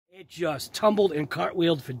It just tumbled and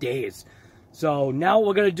cartwheeled for days. So now what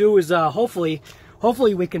we're gonna do is hopefully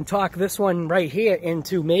we can talk this one right here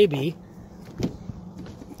into maybe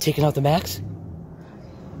taking out the Max.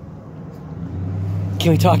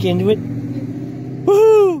 Can we talk into it?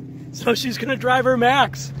 Woo! So she's gonna drive her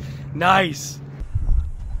Max. Nice.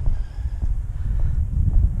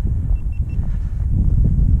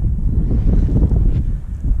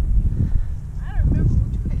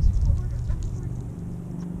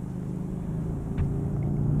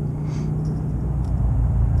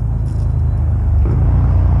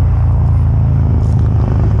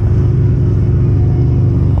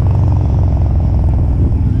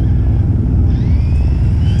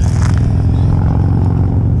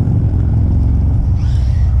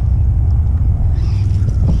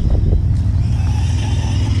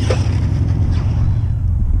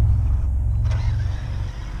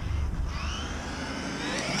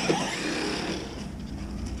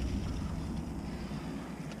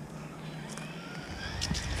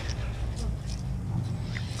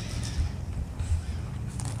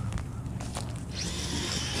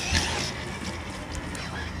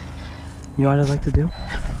 You know what I'd like to do?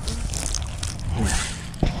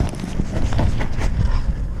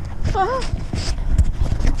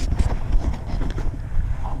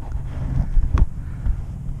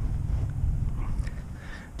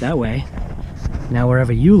 That way, now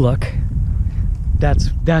wherever you look,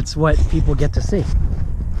 that's what people get to see.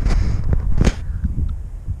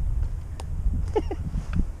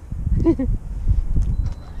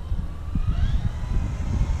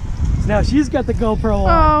 Now she's got the GoPro on.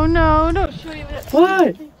 Oh no, don't show me that.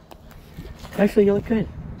 What? Actually, you look good.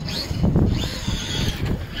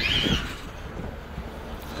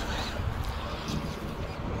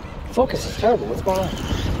 Focus is terrible. What's going on?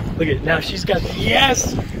 Look at now she's got the,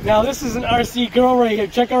 yes! Now this is an RC girl right here.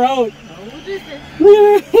 Check her out. Oh, what is this? Look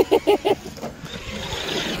at her.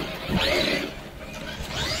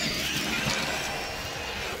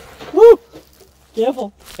 Woo!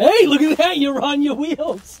 Careful. Hey, look at that. You're on your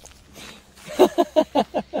wheels.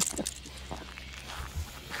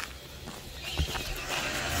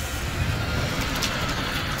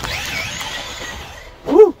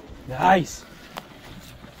 Woo! Nice.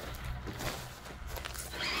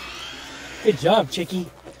 Good job, Chickie. I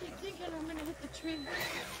keep thinking I'm gonna hit the tree.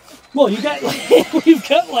 Well, you got like, we've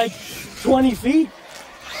got like 20 feet.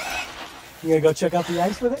 You gonna go check out the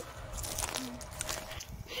ice with it?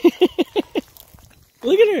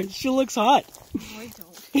 Look at her. She looks hot. No, I don't.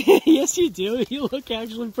 Yes, you do. You look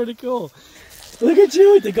actually pretty cool. Look at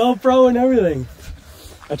you with the GoPro and everything.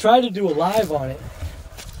 I tried to do a live on it,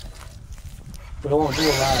 but I won't do a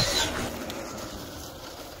live.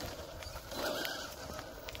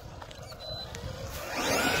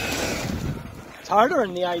 It's harder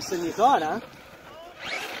in the ice than you thought, huh?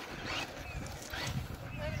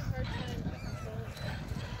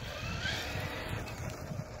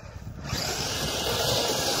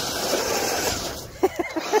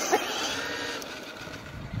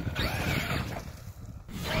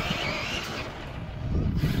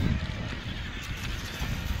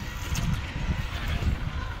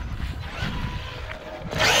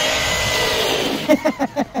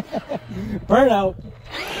 Burnout.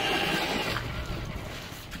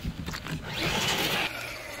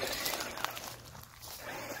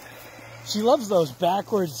 She loves those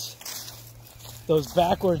backwards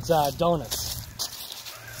donuts.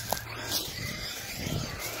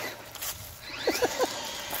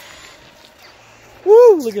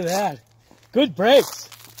 Woo! Look at that. Good brakes.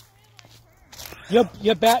 You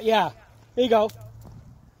bet. Yeah. There you go.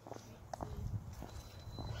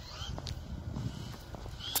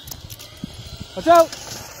 Watch out!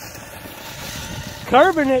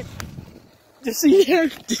 Curbing it. Did you see her?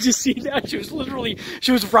 Did you see that?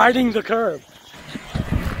 She was riding the curb.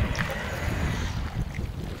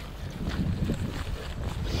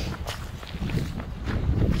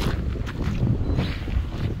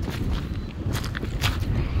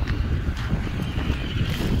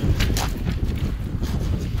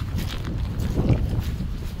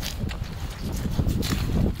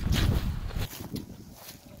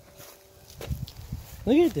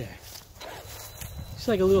 Look at that. She's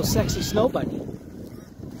like a little sexy snow bunny.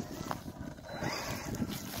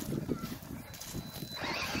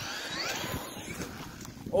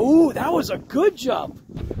 Oh, that was a good jump.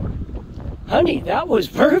 Honey, that was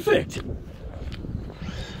perfect.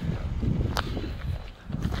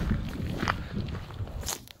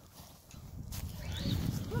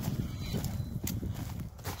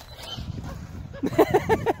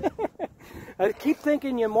 I keep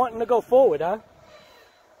thinking you're wanting to go forward, huh?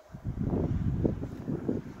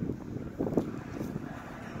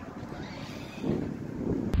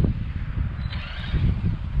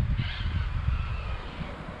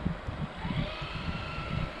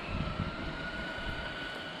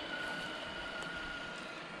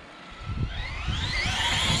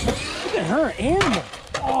 Look at her animal.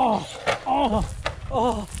 Oh, oh,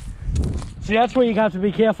 oh. See, that's where you have to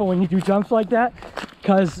be careful when you do jumps like that,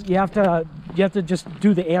 because you have to just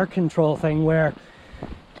do the air control thing where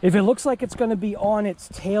if it looks like it's going to be on its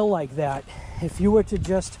tail like that, if you were to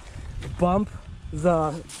just bump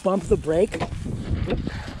the brake,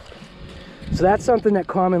 so that's something that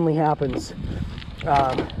commonly happens,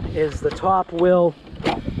 is the top will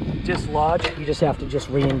dislodge. You just have to just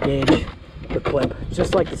re-engage the clip,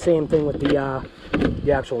 just like the same thing with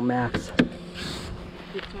the actual Max.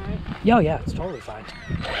 Yeah, it's totally fine.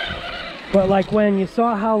 But like when you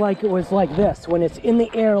saw how like it was like this, when it's in the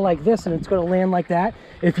air like this and it's going to land like that,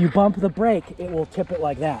 if you bump the brake, it will tip it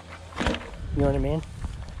like that. You know what I mean?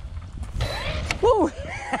 Woo!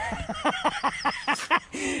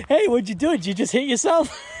 Hey, what'd you do? Did you just hit yourself?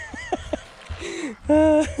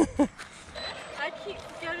 I keep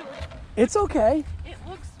forgetting. It's okay. It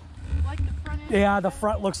looks like the front end. Yeah, the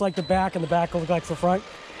front looks like the back and the back looks like the front.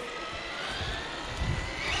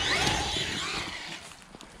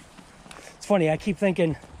 It's funny, I keep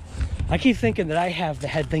thinking that I have the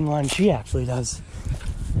head thing on. She actually does.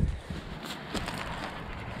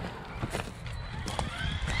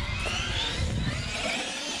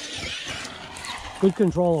 Good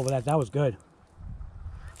control over that. That was good.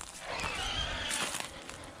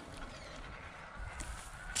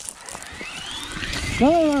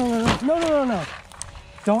 No.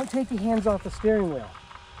 Don't take your hands off the steering wheel.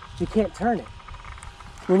 You can't turn it.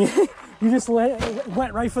 When you just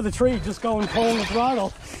went right for the tree, just going pulling the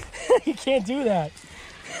throttle. You can't do that.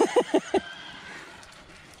 I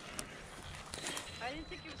didn't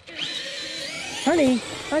think it was good. Honey.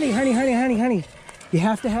 You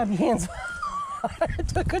have to have your hands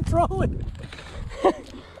to control it. My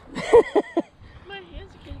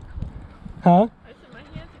hands are getting cold. Huh? I said my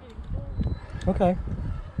hands are getting cold. Okay.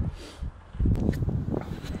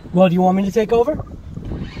 Well, do you want me to take over?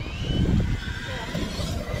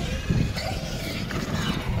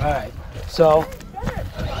 All right. So,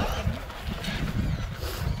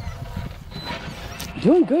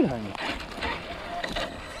 doing good, honey.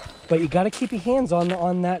 But you got to keep your hands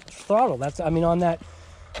on that throttle. That's, I mean, on the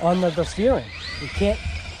steering. You can't.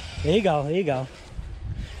 There you go.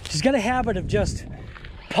 She's got a habit of just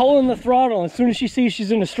pulling the throttle. As soon as she sees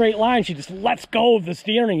she's in a straight line, she just lets go of the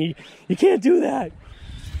steering. You can't do that.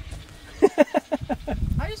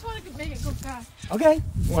 I just want to make it go fast. Okay.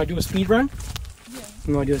 You want to do a speed run? Yeah.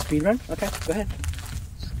 You want to do a speed run? Okay, go ahead.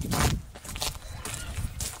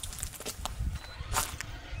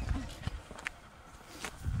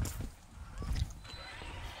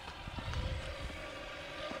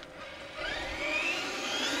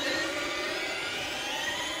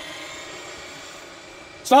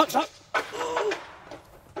 Stop.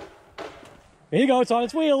 There you go, it's on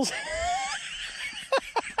its wheels.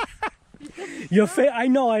 I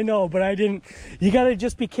know, but I didn't. You gotta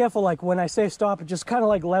just be careful. Like when I say stop, just kind of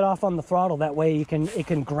like let off on the throttle. That way it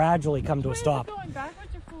can gradually come to a stop. Is it going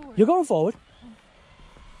backwards or forward? You're going forward.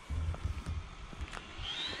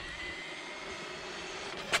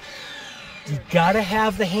 You gotta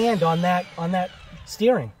have the hand on that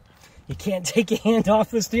steering. You can't take your hand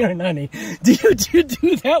off the steering, honey. Do you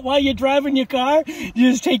do that while you're driving your car?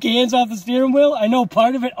 You just take your hands off the steering wheel? I know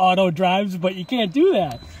part of it auto drives, but you can't do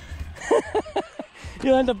that.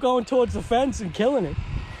 You'll end up going towards the fence and killing it.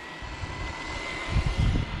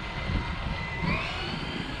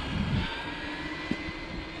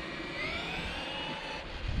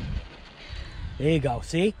 There you go.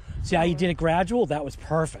 See how you did it gradual? That was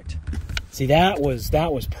perfect. See, that was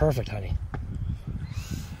perfect, honey.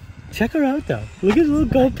 Check her out though. Look at the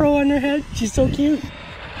little GoPro on her head. She's so cute.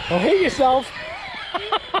 Don't hit yourself.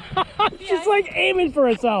 She's like aiming for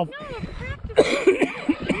herself. No,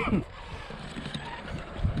 practice.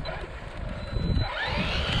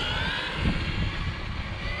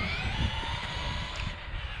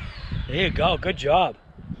 There you go. Good job.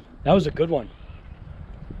 That was a good one.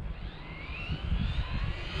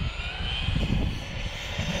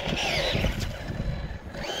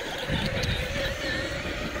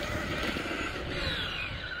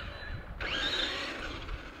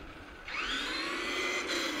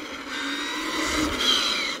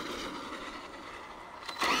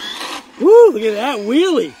 Woo, look at that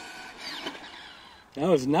wheelie. That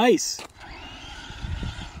was nice.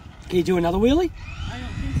 Can you do another wheelie? I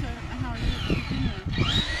don't think so. I don't know how to do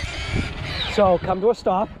it. So come to a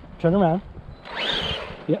stop, turn around.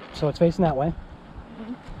 Yep, so it's facing that way.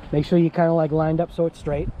 Mm-hmm. Make sure you kind of like lined up so it's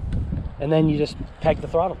straight. And then you just peg the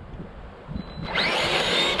throttle.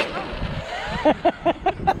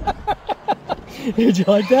 Did you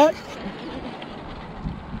like that?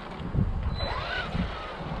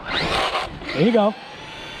 There you go.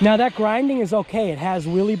 Now that grinding is okay. It has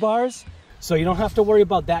wheelie bars, so you don't have to worry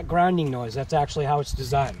about that grinding noise. That's actually how it's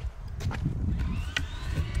designed.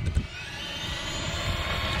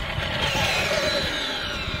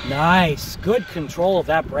 Nice. Good control of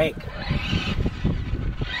that brake.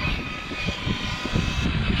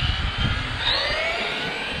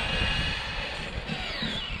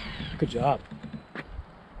 Good job.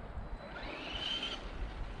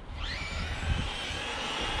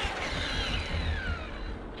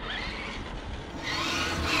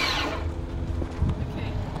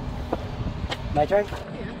 My turn?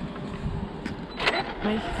 Yeah.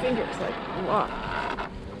 My finger's like locked.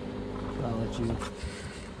 I'll let you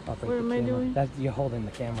operate What the am I camera. doing? You're holding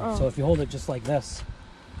the camera. Oh. So if you hold it just like this,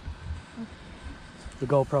 the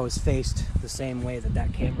GoPro is faced the same way that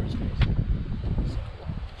that camera is faced. So,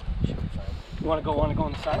 should be fine. You want to go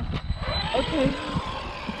on the side? Okay.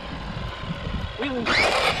 Really?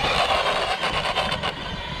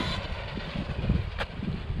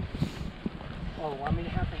 Oh, want me to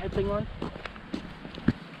have the head thing on?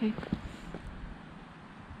 Okay.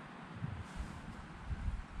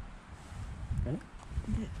 Ready?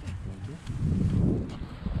 Thank you.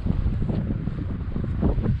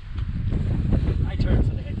 My turn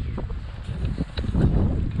for the head gear.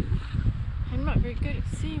 I'm not very good at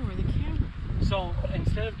seeing where the camera. So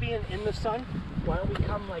instead of being in the sun, why don't we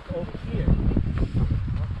come like over here?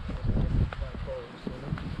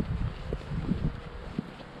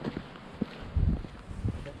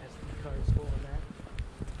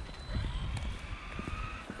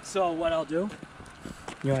 So what I'll do,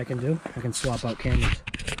 you know what I can do? I can swap out cameras.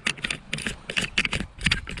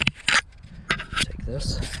 Take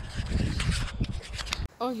this.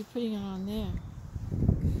 Oh, you're putting it on there.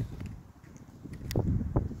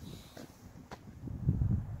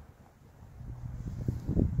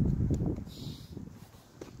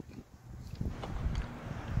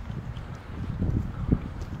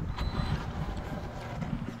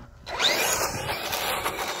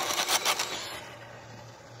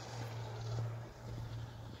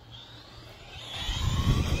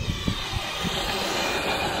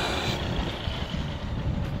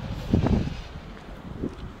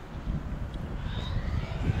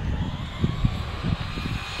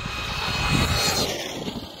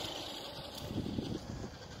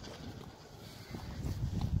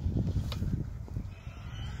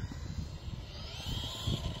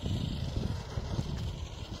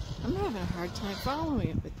 I'm having a hard time following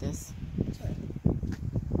it with this.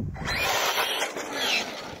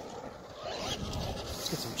 Let's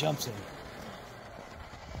get some jumps in.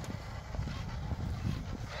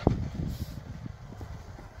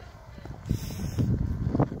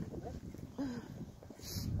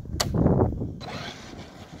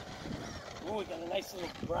 Oh, we got a nice little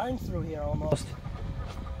grind through here almost.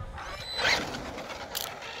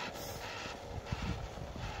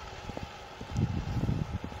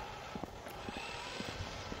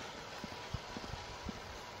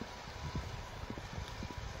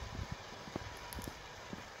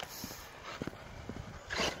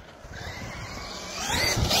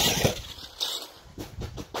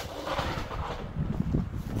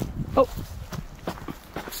 Oh.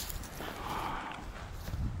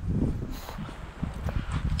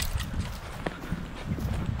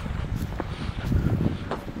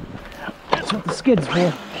 That's what the skid's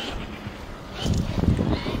for.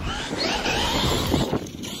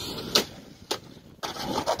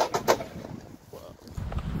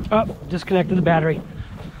 Oh, disconnected the battery.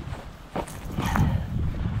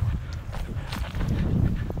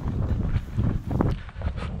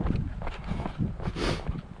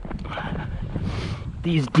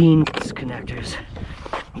 These Dean connectors,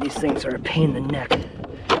 these things are a pain in the neck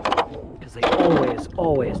because they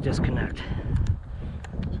always disconnect.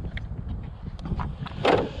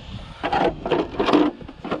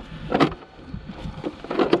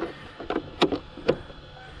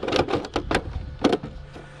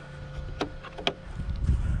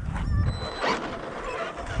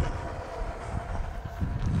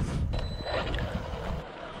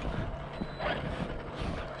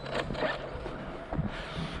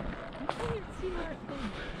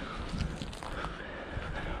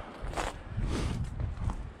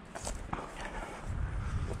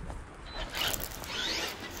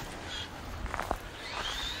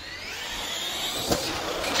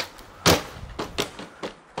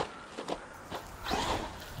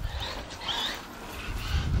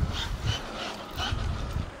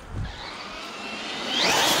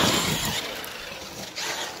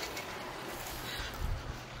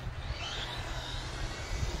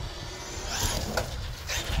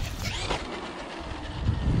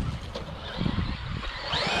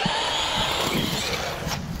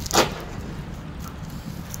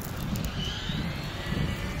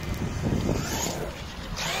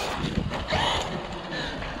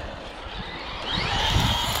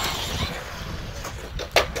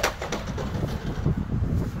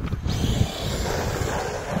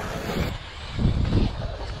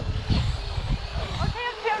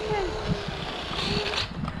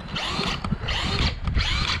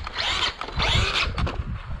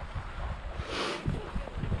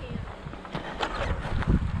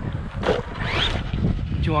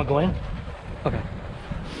 Do you want to go in? Okay.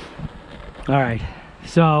 All right.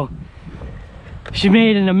 So she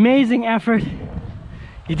made an amazing effort.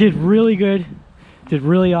 You did really good. Did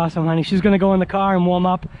really awesome, honey. She's gonna go in the car and warm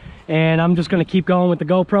up, and I'm just gonna keep going with the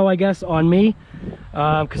GoPro, I guess, on me,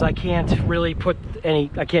 because I can't really put any,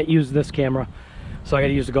 I can't use this camera, so I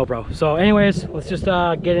gotta use the GoPro. So anyways, let's just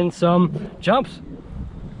get in some jumps.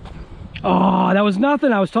 Oh, that was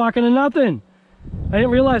nothing. I was talking to nothing. I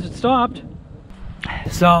didn't realize it stopped.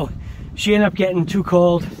 So she ended up getting too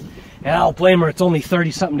cold, and I don't blame her. It's only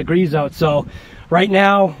 30 something degrees out. So right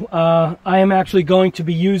now I am actually going to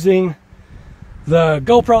be using the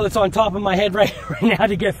GoPro that's on top of my head right now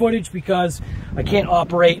to get footage, because I can't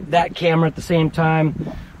operate that camera at the same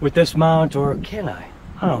time with this mount, or can I?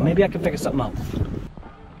 I don't know, maybe I can figure something out.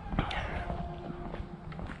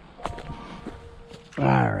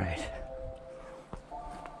 All right.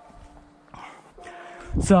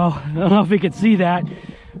 So, I don't know if you can see that,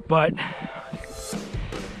 but all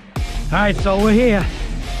right, so we're here.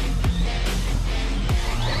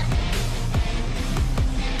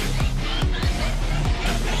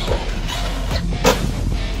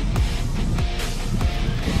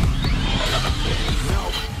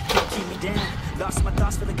 My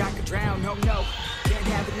thoughts feel like I could drown. No, no, can't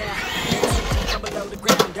have it now. I'm below the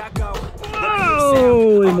ground, I go.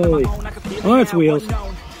 Holy moly. Oh, that's wheels.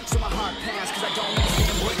 So my heart pounds, cause I don't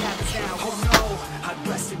understand what happens now. Oh no, I'd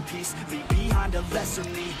rest in peace, leave behind a lesser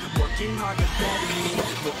me. Working hard to better me,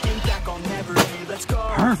 looking back I'll never be. Let's go.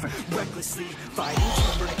 Perfect. Recklessly, fighting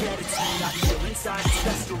to forget it's me. I feel inside it's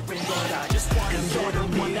festering, but I just want to enjoy the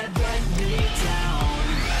one that let me down.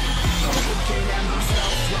 I'm looking at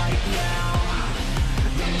myself right now.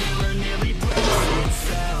 The mirror nearly breaks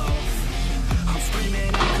itself. I'm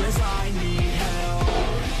screaming out cause I need help.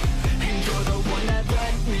 And you're the one that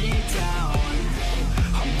let me down.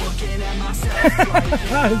 I'm looking at myself right now.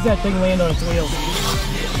 How does that thing land on its wheels? The mirror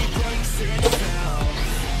nearly breaks itself.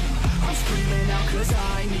 I'm screaming out cause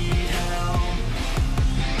I need help.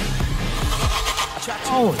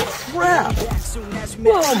 Holy crap!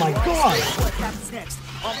 Oh my god! What happens next?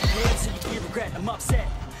 On the head, so you regret. I'm upset.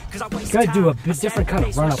 Gotta do a bit different kind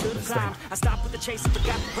of run up with this thing. I stopped with the chase and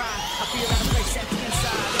forgot the rhyme. I feel out of place at the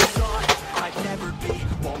inside. I thought I'd never be,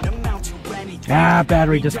 won't amount to anything. Ah,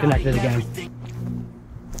 battery disconnected again.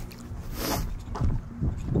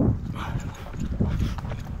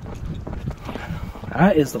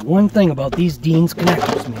 That is the one thing about these Dean's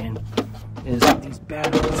connectors, man, is these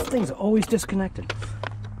batteries. These things are always disconnected.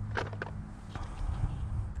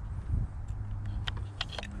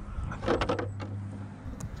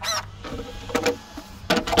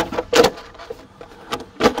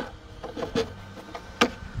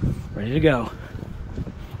 Ready to go.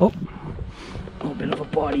 Oh, a little bit of a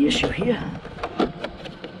body issue here.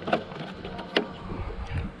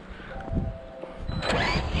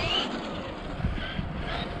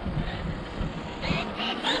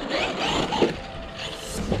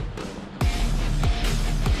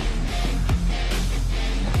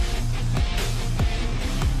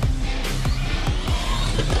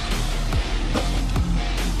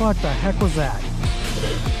 What the heck was that?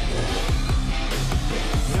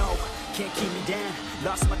 No, can't keep me down.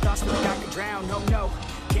 Lost my thoughts, feel like I could drown. No, no,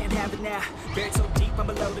 can't have it now. Buried so deep, I'm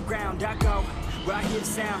below the ground. I go where I hear the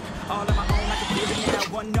sound. All on my own, I can feel it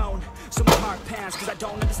now. Unknown, so my heart pounds, cause I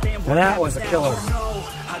don't understand what that was a killer. No,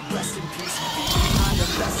 I'd rest in peace. Behind a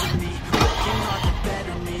lesson me, working hard to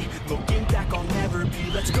better me. Looking back, I'll never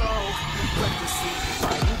be. Let's go. Recklessly,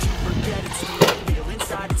 fighting to forget it's me. I feel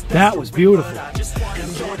inside it's That was beautiful.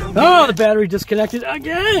 Oh, the battery disconnected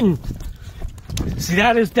again. See,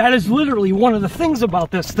 that is literally one of the things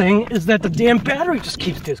about this thing, is that the damn battery just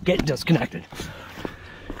keeps getting disconnected.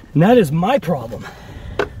 And that is my problem.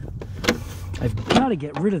 I've got to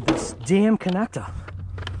get rid of this damn connector.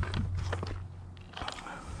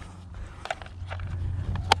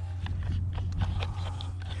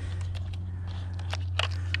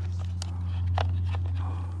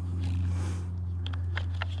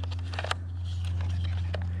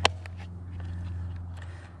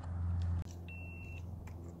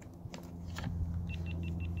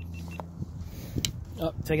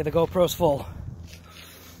 Oh, take it, the GoPro's full.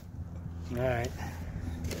 Alright.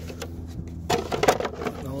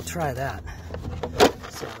 Well, we'll try that.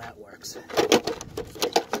 See how that works.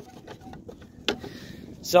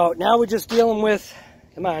 So now we're just dealing with,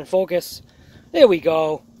 come on, focus. There we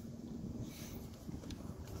go.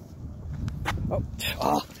 Oh,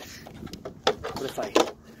 oh. What if I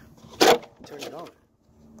turn it on?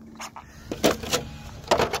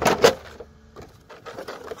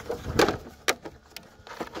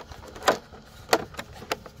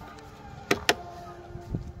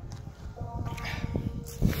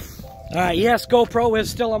 Alright, yes, GoPro is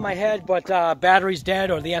still on my head, but battery's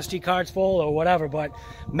dead or the SD card's full or whatever, but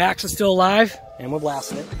Max is still alive, and we're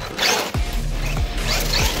blasting it.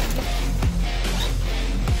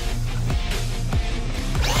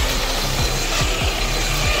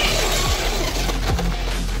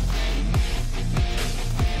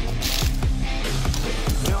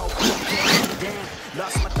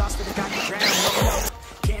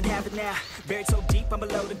 Buried so deep, I'm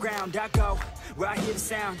below the ground. I go where I hear the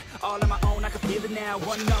sound, all on my own. I can feel it now,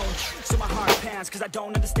 unknown. So my heart pounds, cause I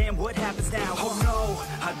don't understand what happens now. Oh no,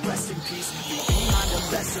 I'd rest in peace, leave behind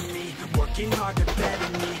a lesser me. Working hard to better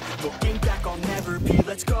me, looking back I'll never be.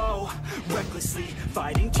 Let's go, recklessly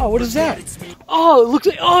fighting to what is that? Oh, it looks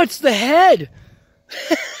like, oh, it's the head.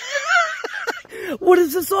 What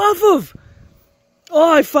is this off of?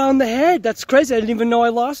 Oh, I found the head. That's crazy, I didn't even know I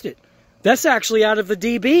lost it. That's actually out of the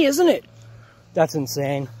DB, isn't it? That's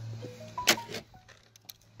insane.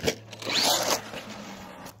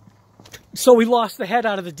 So we lost the head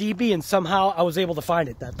out of the DB and somehow I was able to find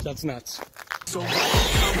it. That's nuts. So I'm looking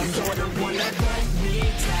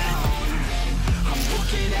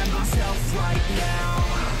at myself right now.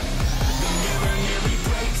 The mirror nearly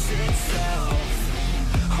breaks itself.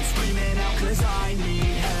 I'm screaming out cause I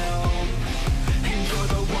need help. And you're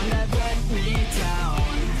the one that let me down.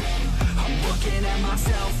 I'm looking at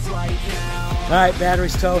myself right now. Alright,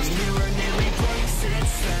 battery's toast. The mirror nearly breaks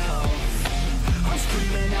itself. I'm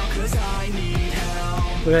screaming out cause I need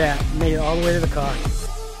help. Look at that, made it all the way to the car.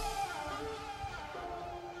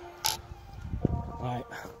 Alright,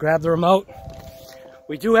 grab the remote.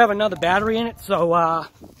 We do have another battery in it, so while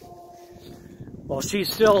she's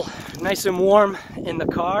still nice and warm in the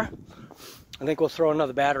car, I think we'll throw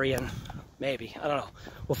another battery in. Maybe, I don't know.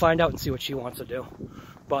 We'll find out and see what she wants to do.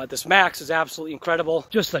 But this Max is absolutely incredible.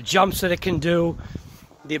 Just the jumps that it can do,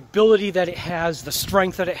 the ability that it has, the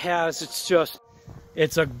strength that it has,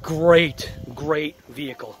 it's a great, great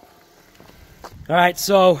vehicle. Alright,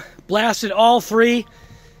 so blasted all three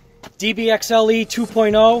DBXLE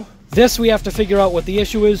 2.0. This we have to figure out what the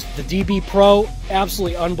issue is. The DB Pro,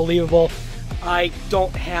 absolutely unbelievable. I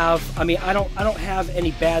don't have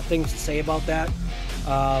any bad things to say about that.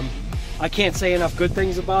 I can't say enough good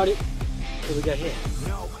things about it. What do we got here?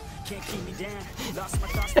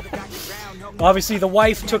 Obviously the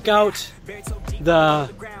wife took out the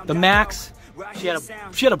Max. She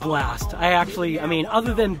had a blast. I mean,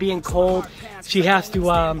 other than being cold, she has to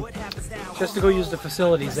go use the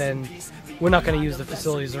facilities, and we're not going to use the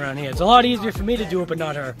facilities around here. It's a lot easier for me to do it, but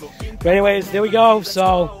not her. But anyways, there we go.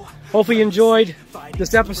 So hopefully you enjoyed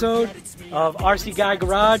this episode of RC Guy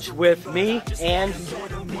Garage with me and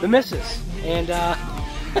the missus. And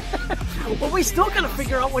well, we still gotta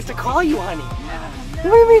figure out what to call you, honey. What do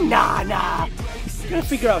you mean, nah? Gotta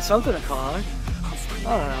figure out something to call her.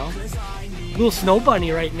 I don't know. Little snow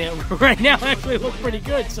bunny right now. Right now, actually looks pretty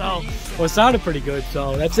good. So, well, it sounded pretty good.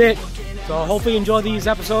 So that's it. So hopefully you enjoy these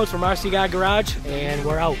episodes from RC Guy Garage, and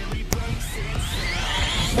we're out.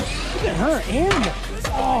 Look at her animal.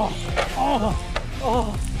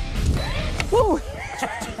 Oh. Woo.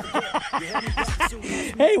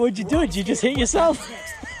 Hey, what'd you do? Did you just hit yourself?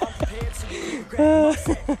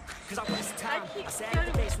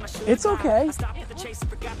 It's okay.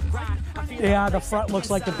 Yeah, the front looks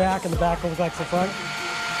like the back and the back looks like the front.